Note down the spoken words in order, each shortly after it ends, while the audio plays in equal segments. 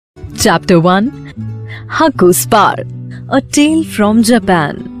Chapter 1 Haku's Power. A tale from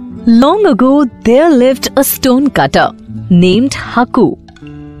Japan. Long ago, there lived a stone cutter named Haku.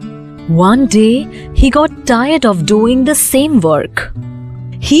 One day, he got tired of doing the same work.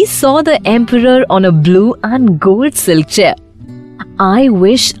 He saw the emperor on a blue and gold silk chair. "I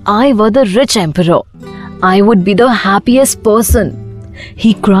wish I were the rich emperor. I would be the happiest person,"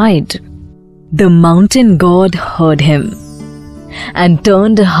 he cried. The mountain god heard him and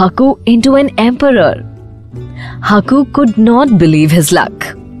turned Haku into an emperor. Haku could not believe his luck.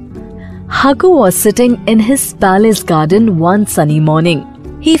 Haku was sitting in his palace garden one sunny morning.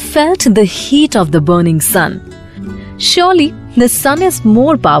 He felt the heat of the burning sun. "Surely the sun is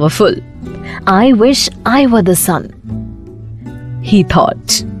more powerful. I wish I were the sun," he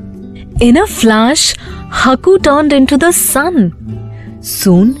thought. In a flash, Haku turned into the sun.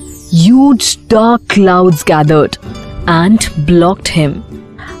 Soon, huge dark clouds gathered and blocked him.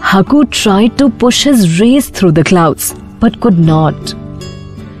 Haku tried to push his rays through the clouds, but could not.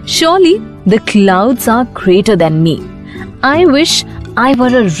 "Surely the clouds are greater than me. I wish I were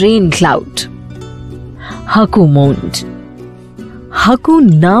a rain cloud," Haku moaned. Haku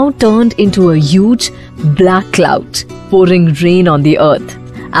now turned into a huge black cloud, pouring rain on the earth.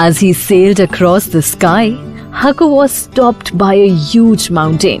 As he sailed across the sky, Haku was stopped by a huge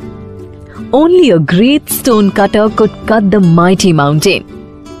mountain. Only a great stone cutter could cut the mighty mountain.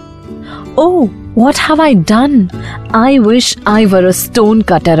 "Oh, what have I done? I wish I were a stone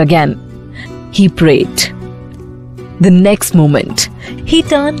cutter again," he prayed. The next moment, he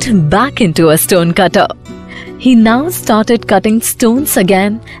turned back into a stone cutter. He now started cutting stones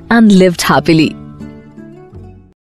again and lived happily.